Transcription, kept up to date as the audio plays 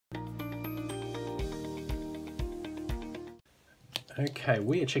Okay,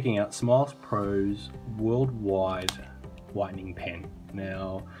 we are checking out SmilePRO's Worldwide Whitening Pen.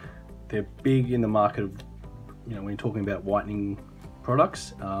 Now, they're big in the market of, when you're talking about whitening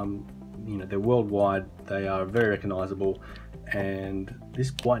products, they're worldwide, they are very recognizable, and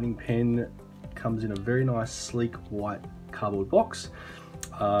this whitening pen comes in a very nice, sleek, white cardboard box.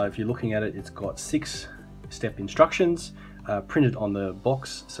 If you're looking at it, it's got 6-step instructions printed on the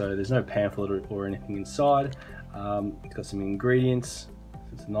box, so there's no pamphlet or anything inside. It's got some ingredients,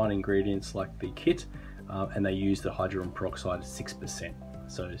 it's 9 ingredients like the kit, and they use the hydrogen peroxide at 6%.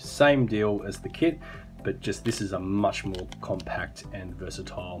 So same deal as the kit, but just this is a much more compact and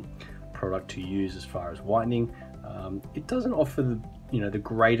versatile product to use as far as whitening. It doesn't offer the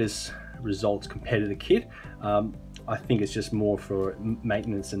greatest results compared to the kit. I think it's just more for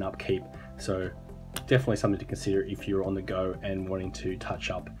maintenance and upkeep. So definitely something to consider if you're on the go and wanting to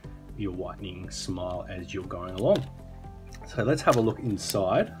touch up your whitening smile as you're going along. So let's have a look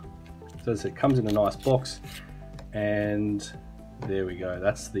inside. So it comes in a nice box, and there we go.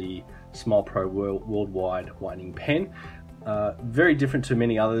 That's the SmilePRO Worldwide Whitening Pen. Very different to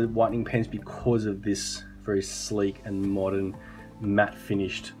many other whitening pens because of this very sleek and modern matte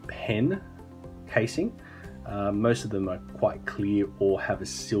finished pen casing. Most of them are quite clear or have a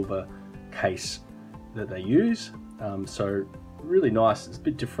silver case that they use. So really nice. It's a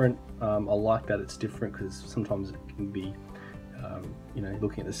bit different. I like that it's different because sometimes it can be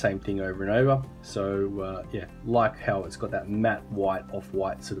looking at the same thing over and over. So yeah, like how it's got that matte white,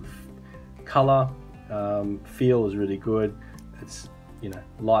 off-white sort of color. Feel is really good. It's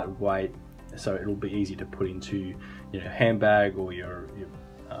lightweight, so it'll be easy to put into handbag or your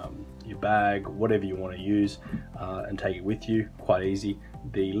bag, whatever you want to use, and take it with you. Quite easy.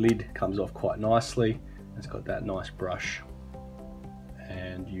 The lid comes off quite nicely. It's got that nice brush,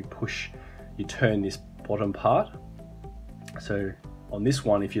 and you turn this bottom part. So on this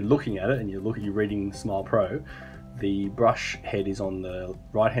one, if you're looking at it and you're reading SmilePRO, the brush head is on the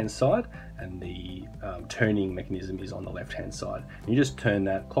right hand side and the turning mechanism is on the left hand side. You just turn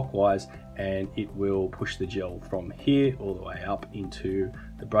that clockwise and it will push the gel from here all the way up into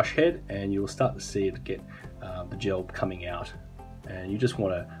the brush head, and you'll start to see it get the gel coming out. And you just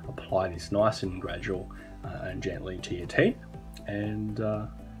want to apply this nice and gradual and gently to your teeth. And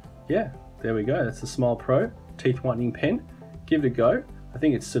yeah, there we go. That's the SmilePRO teeth whitening pen. Give it a go. I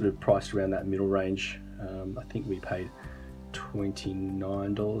think it's sort of priced around that middle range. I think we paid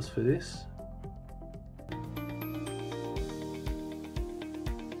 $29 for this.